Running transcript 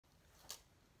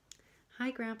Hi,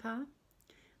 Grandpa.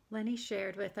 Lenny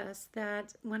shared with us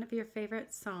that one of your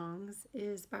favorite songs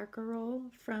is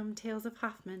Barcarolle from Tales of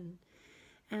Hoffmann.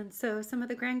 And so some of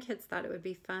the grandkids thought it would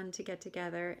be fun to get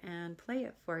together and play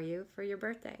it for you for your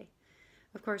birthday.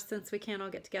 Of course, since we can't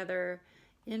all get together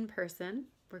in person,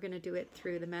 we're going to do it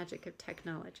through the magic of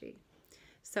technology.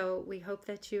 So we hope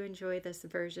that you enjoy this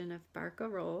version of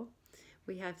Barcarolle.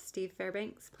 We have Steve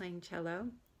Fairbanks playing cello,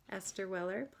 Esther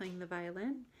playing the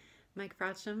violin, Mike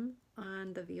Frodsham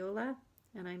on the viola,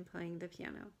 and I'm playing the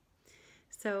piano.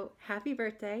 So happy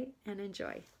birthday and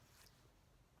enjoy.